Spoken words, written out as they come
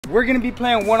We're gonna be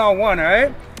playing one-on-one, all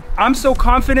right? I'm so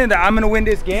confident that I'm gonna win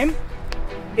this game.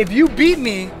 If you beat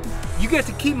me, you get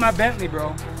to keep my Bentley, bro.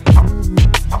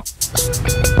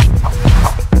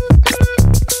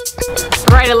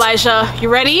 Right, Elijah, you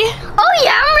ready? Oh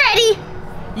yeah, I'm ready.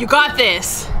 You got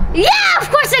this. Yeah, of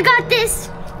course I got this.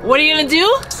 What are you gonna do?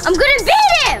 I'm gonna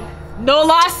beat him. No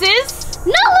losses?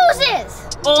 No loses.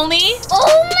 Only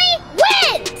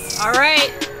wins. All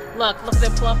right. Look, they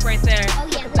pull up right there. Oh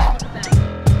yeah.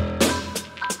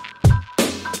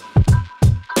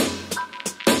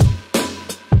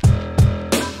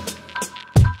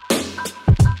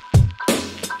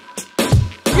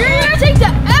 You're gonna take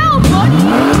the L,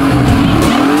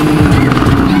 buddy.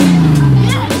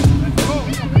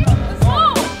 Let's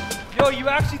go. Yo, you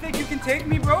actually think you can take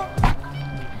me, bro?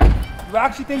 You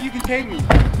actually think you can take me?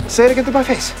 Say it again to my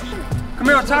face. Come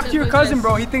here, I'll talk to your cousin,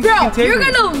 bro. He thinks he can take me. You're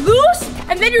gonna lose,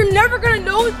 and then you're never gonna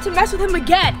know to mess with him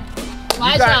again.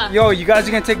 Elijah. You guys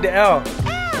are gonna take the L.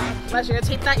 Elijah,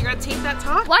 you're gonna take that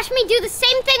top? Watch me do the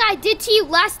same thing I did to you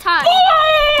last time.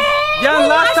 Yeah,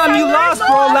 last time you lost,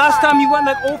 bro. Last time you went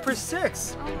like 0 for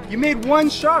 6. You made one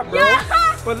shot, bro.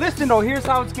 Yeah. But listen though, here's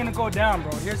how it's gonna go down,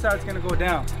 bro. Here's how it's gonna go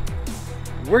down.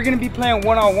 We're gonna be playing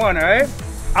one-on-one, all right?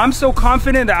 I'm so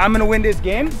confident that I'm gonna win this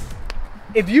game.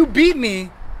 If you beat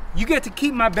me, you get to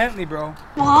keep my Bentley, bro.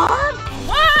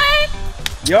 What?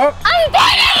 Yup. I'm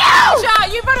beating you.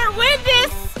 Elijah, you better win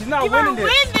this. He's not You better winning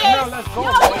this. win this. No, let's go.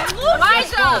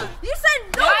 Elijah. You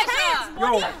said no chance.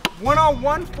 Yo,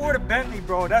 one-on-one for the Bentley,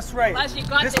 bro. That's right. Elijah, you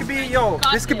got This this, could be, man. yo, You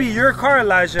got this could be this. your car,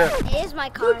 Elijah. It is my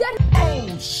car.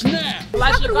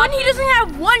 Elijah, you got When he doesn't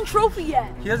have one trophy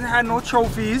yet. He hasn't had no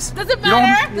trophies. Doesn't You don't-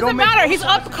 matter. you don't Doesn't make- matter. He's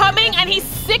upcoming and he's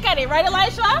sick at it, right,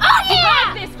 Elijah? Oh You yeah.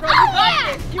 got this, bro. You got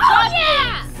this. You Oh got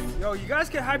yeah. Yo, you guys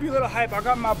can have your little hype. I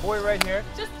got my boy right here.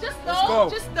 this. Just Let's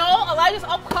know, go. Elijah's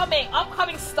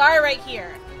upcoming star right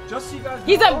here. Just so you guys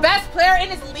He's know. the best player in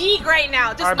his league right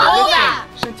now. Just All right, know but that.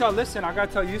 listen, Chantel, listen, I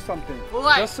gotta tell you something.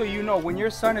 What? Just so you know, when your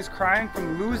son is crying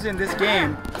from losing this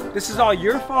game, this is all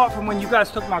your fault from when you guys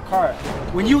took my car.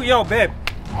 Yo, babe,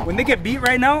 when they get beat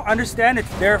right now, understand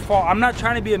it's their fault. I'm not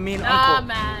trying to be a mean uncle.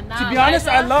 Man, nah, To be honest,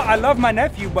 Elijah. I love my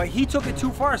nephew, but he took it too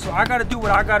far, so I gotta do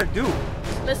what I gotta do.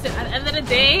 Listen, at the end of the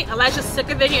day, Elijah's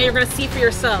sicker than you, and you're gonna see for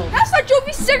yourself. That's not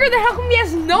trophy sicker than how come he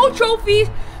has no trophies,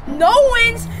 no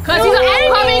wins, Cause no he's an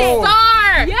anything. upcoming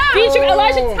star. Yeah. Featuring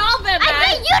Elijah, tell them, I man.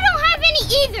 bet you don't have any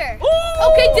either.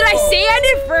 Okay, did I say I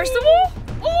did first of all?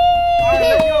 All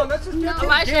right, yo, let's just get to the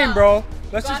Elijah, game, bro.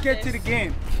 Let's got just get to this. the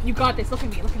game. You got this. Look at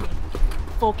me.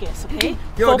 Focus, okay?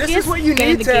 Yo, Focus, this is what you get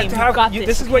in need the to game. You have. got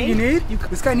This is what okay? you need.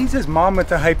 This guy needs his mama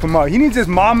to hype him up. He needs his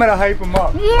mama to hype him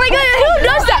up. Oh my god, who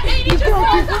does that? He needs your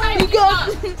son to hype him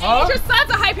up. He needs Huh? your son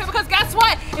to hype him because guess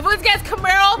what? If it was against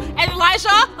Camaro and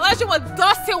Elijah would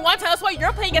dust him one time. That's why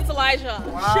you're playing against Elijah.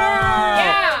 Wow.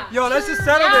 Yeah. Yo, let's just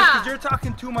settle this Yeah. because you're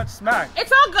talking too much smack.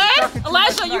 It's all talking good. too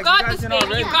Elijah, much you smack. got You guys this, in baby.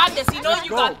 already. You got this. You know Let's you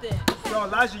go. got this. Yo,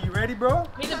 Elijah, you ready, bro?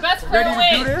 Be the best player Ready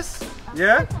to do win. this?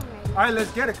 Yeah? All right,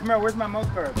 let's get it. Come here. Where's my mouth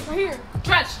guard? Right here.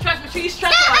 Stretch. Make sure you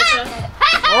stretch, Elijah.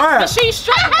 All right. Make sure you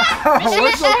stretch. Make sure you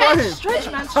What's so funny? stretch,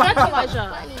 man. Stretch,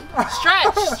 Elijah.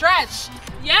 Stretch.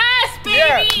 Yes,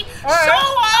 baby. Yeah. All right. Show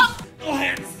up. All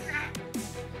right.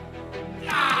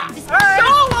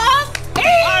 Show up.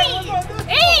 Hey. What about this?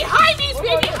 Hey, high knees,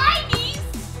 baby. High knees.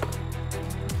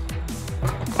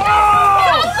 Oh!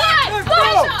 Let's go.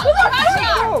 Let's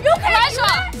go.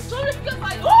 Elijah. Show the skills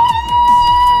like. Ooh.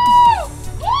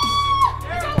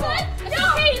 It's all good. It's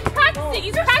okay.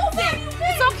 He's practicing.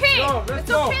 It's okay. Yo, let's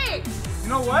It's go. okay. You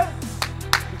know what?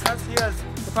 Because he has,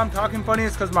 if I'm talking funny,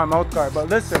 it's because my mouth guard. But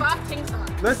listen, Soft things on.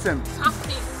 listen. Soft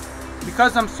things.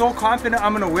 Because I'm so confident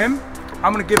I'm gonna win,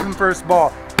 I'm gonna give him first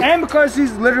ball. And because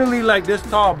he's literally like this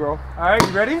tall, bro. All right, you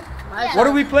ready? What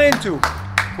are we playing to?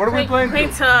 What are we playing Playing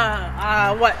to?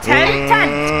 to, what, 10?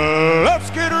 10. Let's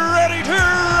get ready to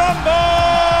rumble!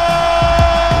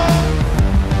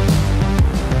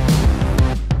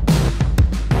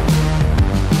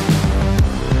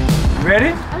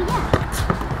 Ready?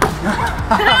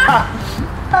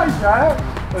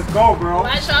 Let's go, bro.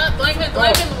 Elijah, don't even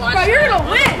watch. Bro, you're gonna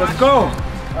win. Let's go. All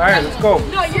right, let's go.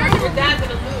 No, you're Your dad's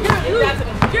gonna lose. Your dad's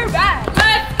gonna lose. You're bad.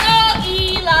 Let's go,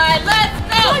 Eli. Let's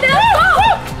go. Let's go.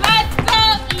 Let's go,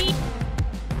 Eli.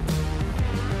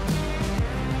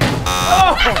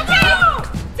 Oh!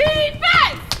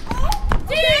 Defense.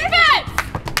 Defense.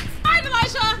 All right,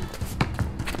 Elijah.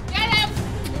 Get him.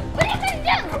 What are you gonna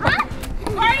do, huh?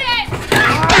 Guard it.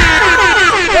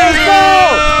 Let's go!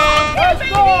 Let's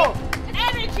go!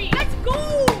 Energy. Let's go.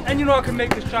 And you know I can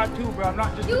make the shot too, bro. I'm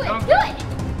not just Do a it, dunker. do it.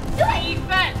 Do it.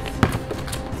 Defense.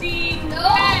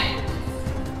 Defense.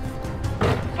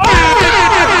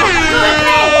 Oh!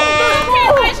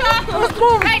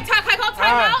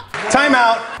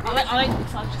 Timeout.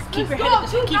 So just keep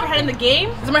your head in the game.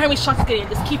 Doesn't matter how many shots you get in.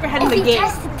 Just keep your head in the game. If he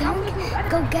tries to dunk,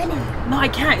 go get him. No, I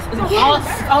can't. It's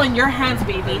all in your hands,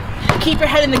 baby. Keep your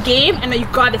head in the game, and you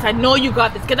got this. I know you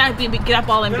got this. Get that, baby. Get that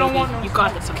ball in, baby. You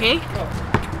got this, okay?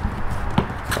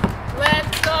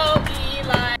 Let's go,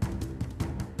 Eli.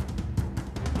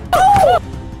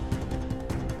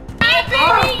 Hey,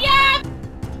 baby, yeah!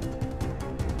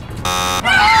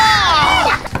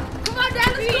 Come on,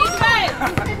 Dad, let's go!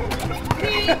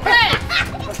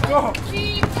 Defense! Let's go!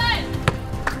 Defense!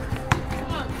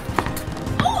 Come on.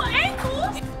 Oh,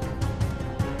 ankles!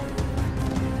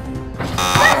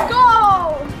 Let's go!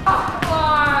 Come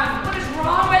on! What is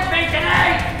wrong with me today?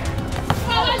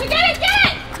 Come on, Elijah, get it!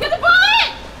 Get the ball in!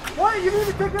 What? You need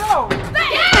to pick it out! Yeah!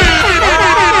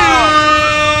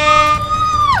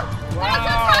 That's what I'm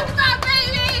talking about,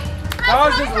 baby! That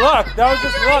was just luck. That was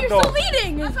just luck, though. You're still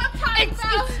leading. That's what I'm talking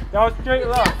about. That was straight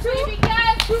luck. Baby,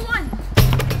 yes. 2-1.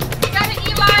 You got it,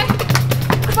 Eli.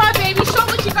 Come on, baby. Show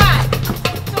what you got.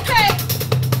 It's okay.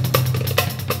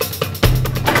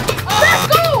 Oh, let's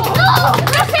go. No.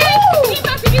 It's okay.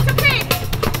 Defense, it's okay.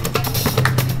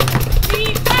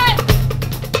 Defense.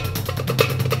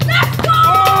 Let's go.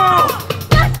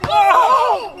 Let's go.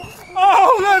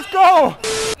 Oh, let's go.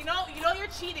 You know you're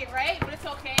cheating, right? But it's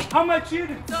okay. How am I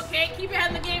cheating? It's okay. Keep your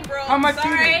head in the game, bro. How am I It's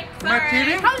cheating? alright. Am I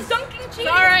cheating? How's dunking cheating? It's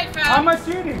alright, fam. How am I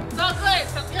cheating? It's all good.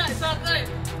 It's all good. It's all good.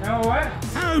 You know what?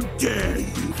 How dare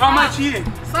you? How am I cheating?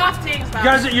 Soft things, fam. You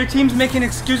guys, your team's making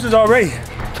excuses already.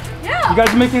 Yeah. You guys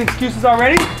are making excuses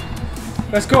already?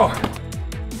 Let's go.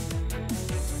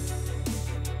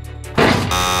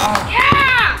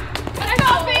 Yeah! Let's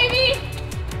go, baby!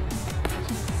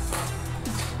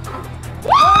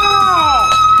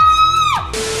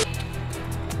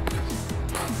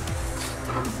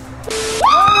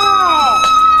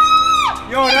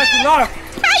 Yo, that's luck.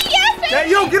 Yes,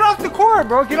 Yo, get off the court,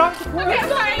 bro. Get off the court. okay,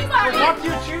 sorry. Walk to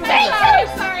your shoes. Sorry.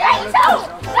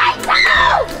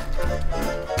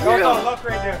 That was all luck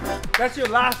right there. That's your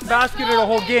last basket of the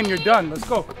whole game. You're done. Let's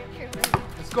go.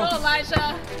 Let's go. Go,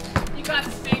 Elijah. You got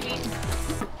this, baby.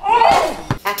 Oh!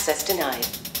 Access denied.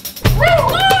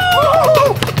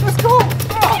 Oh! Let's go.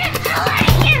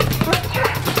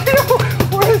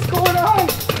 What is going on?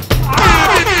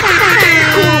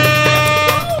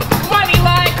 Come on,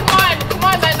 Eli. Come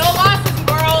on, man. No losses,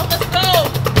 bro. Let's go.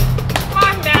 Come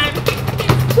on, man.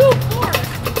 2-4.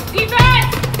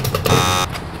 Defense.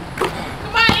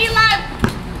 Come on, Eli.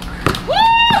 Woo!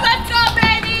 Let's go,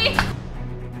 baby.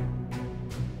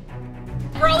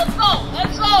 Bro, let's go.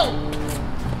 Let's go.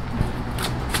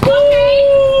 Okay.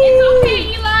 It's okay,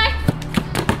 Eli.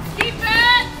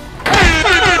 Defense.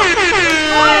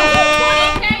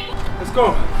 Let's go.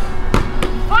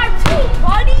 5-2,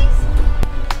 buddies.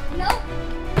 Nope.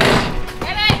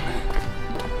 Get it.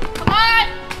 Come on.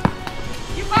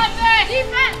 You got this.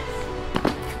 Defense.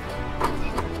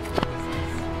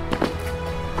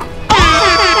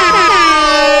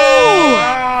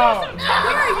 Wow.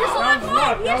 You're still on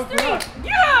 5. He has 3.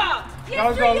 Yeah. He That has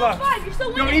was 3, all you have luck. 5. You're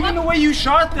still Yo, winning. even the way you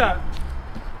shot that.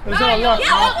 It was all luck.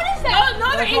 Yeah, what is that? No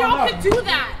other That's all 8-year-old luck. could do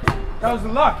that. That was the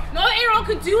luck. No other 8-year-old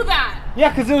could do that. Yeah,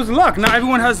 because it was luck. Not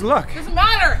everyone has luck. Doesn't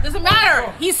matter. Doesn't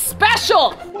matter. He's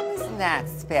special. Isn't that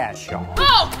special?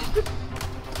 Oh.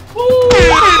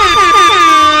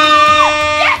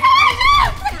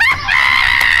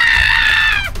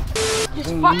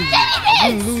 I'm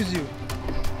gonna lose you.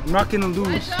 I'm not gonna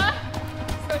lose.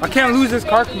 I can't lose this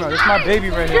car coming out. It's my baby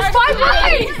right here. There's 5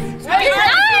 buddies. It's not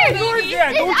yours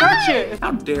yet. Don't touch it.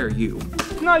 How dare you?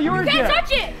 It's not yours Can't yet.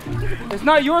 touch it. It's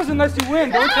not yours unless you win.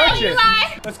 Don't touch it.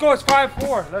 Eli. Let's go. It's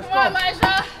 5-4. Let's Come on, go.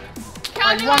 Elijah. You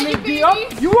Counting want on me you, to D baby. up?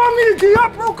 You want me to D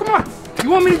up, bro? Come on. You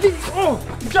want me to D? Oh,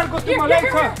 you trying to go through my legs,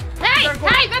 huh? Hey,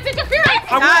 that's interference.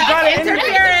 I would've got it anyway. I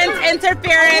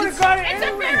would've got it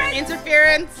anyway.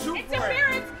 Interference. Shoot for it.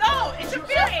 Interference. No,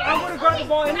 interference. I would've got the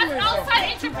ball anyway. That's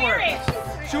outside interference.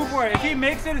 Shoot for it. If he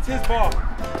makes it, it's his ball.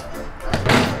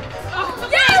 Oh,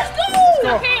 yes, go.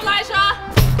 go. Okay, Elijah.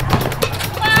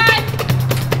 Come on.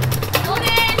 Put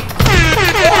in.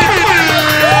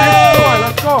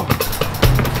 Let's go.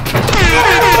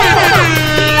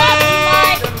 Beat up,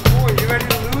 Eli. 7-4. You ready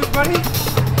to lose, buddy?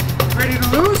 Ready to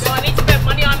lose? So I need to bet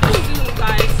money on this soon,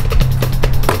 guys.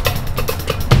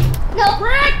 No.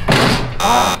 Brick.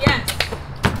 Yes.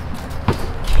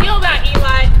 Kill that,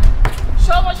 Eli.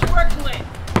 Show what you're working with.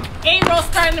 A-roll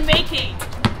starting to make it.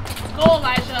 Let's go,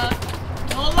 Elijah.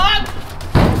 No luck.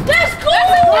 Let's go.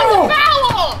 That's a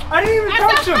foul. I didn't even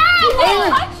touch That's a him. foul.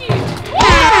 Touch you.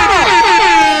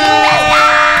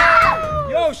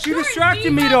 Yo, she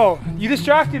distracted me though. You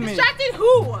distracted me. Distracted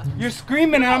who? You're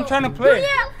screaming and I'm trying to play.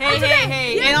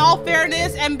 Hey. In all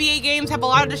fairness, NBA games have a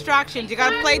lot of distractions. You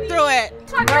gotta play through it.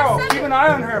 No, keep an eye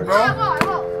on her,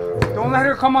 bro. Don't let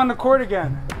her come on the court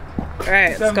again. All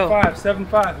right, let's go. 7-5,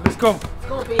 7-5. Let's go. Let's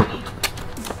go, baby.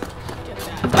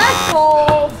 Let's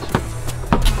go.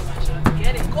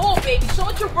 Get it. Go, baby. Show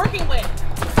what you're working with.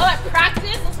 All that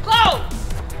practice. Let's go.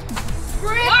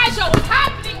 Elijah, what's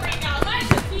happening right now?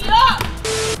 Elijah, see up.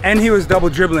 And he was double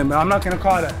dribbling, but I'm not gonna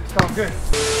call that. It's all good.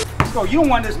 Let's go. You don't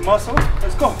want this muscle.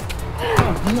 Let's go.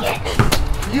 Come on.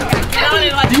 Get on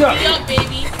it, Elijah. See up,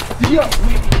 baby. See up,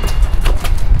 baby.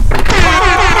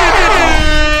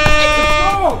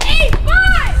 Let's go.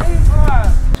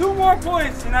 8-5. 2 more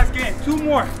points in that game. 2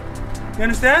 more. You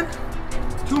understand?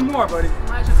 2 more, buddy.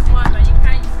 Elijah, come on, man. You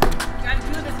gotta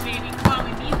do this, baby. Come on,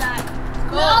 we need that.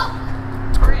 Let's go.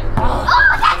 Oh,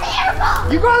 that's an air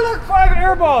ball. You got like 5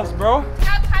 air balls, bro. We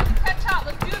have time to catch up.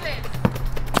 Let's do this.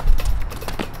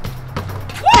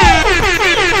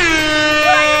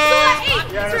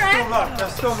 Yeah, that's still luck.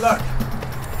 That's still luck.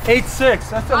 8-6.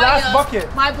 That's the last bucket.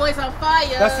 My boy's on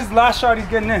fire. That's his last shot he's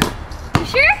getting in. You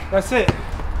sure? That's it.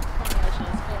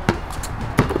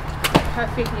 Have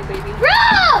faith in you, baby. Bro!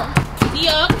 See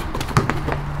up.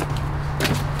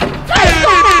 Let's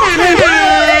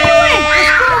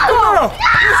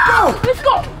go! Let's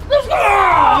go. Let's go.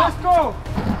 Let's go!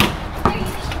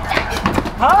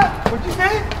 Huh? What'd you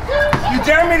say? You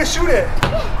dare me to shoot it.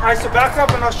 Alright, so back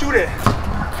up and I'll shoot it.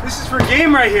 This is for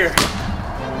game right here.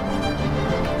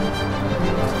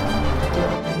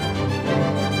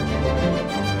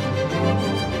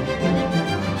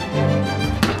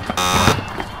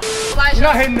 You're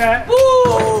not hitting that.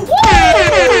 Woo!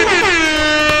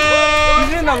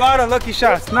 He's hitting a lot of lucky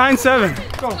shots. 9-7.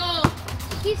 Go.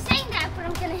 Keep saying that, but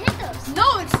I'm gonna hit those.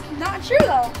 No, it's not true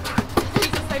though.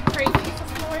 Jesus, like crazy.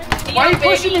 Why are you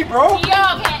pushing me, bro? See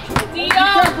up. See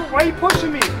up. Why are you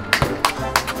pushing me?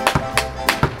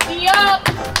 See up.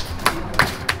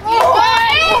 Oh.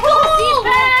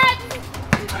 Defense.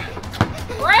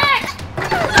 Brick.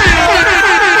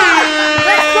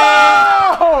 Let's go!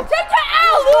 Take the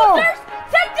L, losers.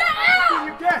 Take the L.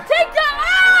 You get. Take the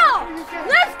L.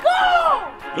 Let's go.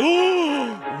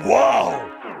 Wow!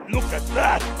 Look at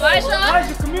that! Elijah.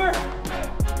 Elijah, come here.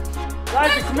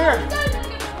 Elijah, come here.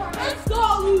 Let's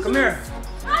go, losers. Come here.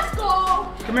 Let's go.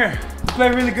 Come here. You play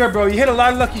really good, bro. You hit a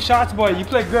lot of lucky shots, boy. You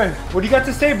play good. What do you got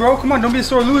to say, bro? Come on, don't be a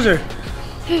sore loser.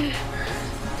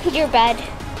 You're bad.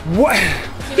 What?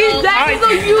 He's bad even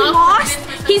though you lost.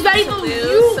 He's bad even though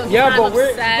you. Yeah, but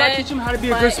you gotta teach him how to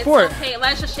be a good sport. Okay,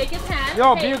 Elijah, shake his hand.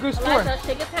 Yo, hey, be a good sport. Elijah,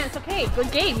 shake his hand. It's okay.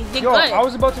 Good game. You did Yo, good. I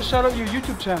was about to shout out your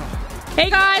YouTube channel. Hey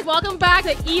guys, welcome back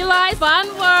to Eli's Fun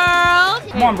World.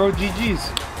 Come on, bro.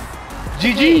 GG's.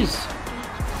 GG's.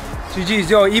 GG's.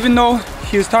 Yo, even though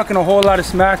he was talking a whole lot of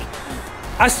smack,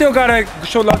 I still gotta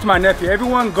show love to my nephew.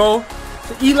 Everyone go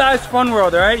to Eli's Fun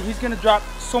World, alright? He's gonna drop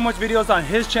so much videos on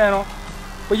his channel.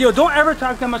 But yo, don't ever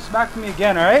talk that much smack to me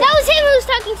again, alright? That was him who was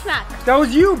talking smack. That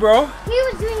was you, bro. He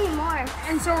was doing it more.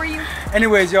 And so were you.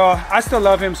 Anyways, y'all, I still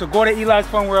love him, so go to Eli's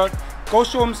Fun World. Go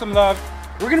show him some love.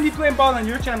 We're gonna be playing ball on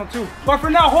your channel too. But for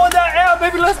now, hold that L,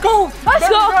 baby. Let's go. Let's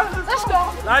Baby go. girl, Let's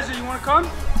go. Elijah, you wanna come?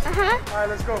 Uh-huh. All right,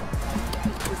 let's go.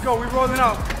 Let's go. We're rolling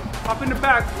out. Hop in the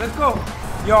back. Let's go.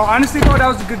 Yo, honestly, bro, that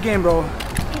was a good game, bro.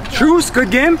 Truce, good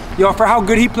game. Yo, for how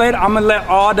good he played, I'm gonna let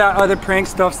all that other prank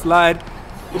stuff slide.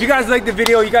 If you guys like the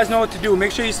video, you guys know what to do.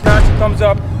 Make sure you smash the thumbs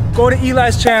up. Go to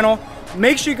Eli's channel.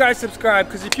 Make sure you guys subscribe,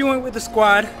 because if you ain't with the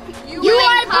squad, You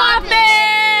ain't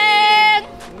poppin'.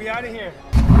 we out of here.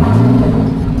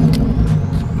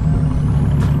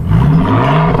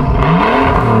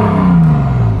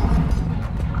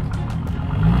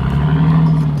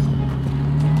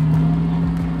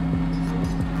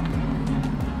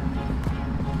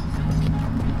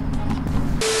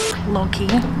 Low-key.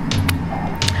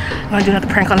 I'm gonna do another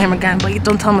prank on him again, but you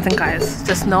don't tell him anything, guys.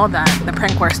 Just know that the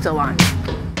prank war is still on.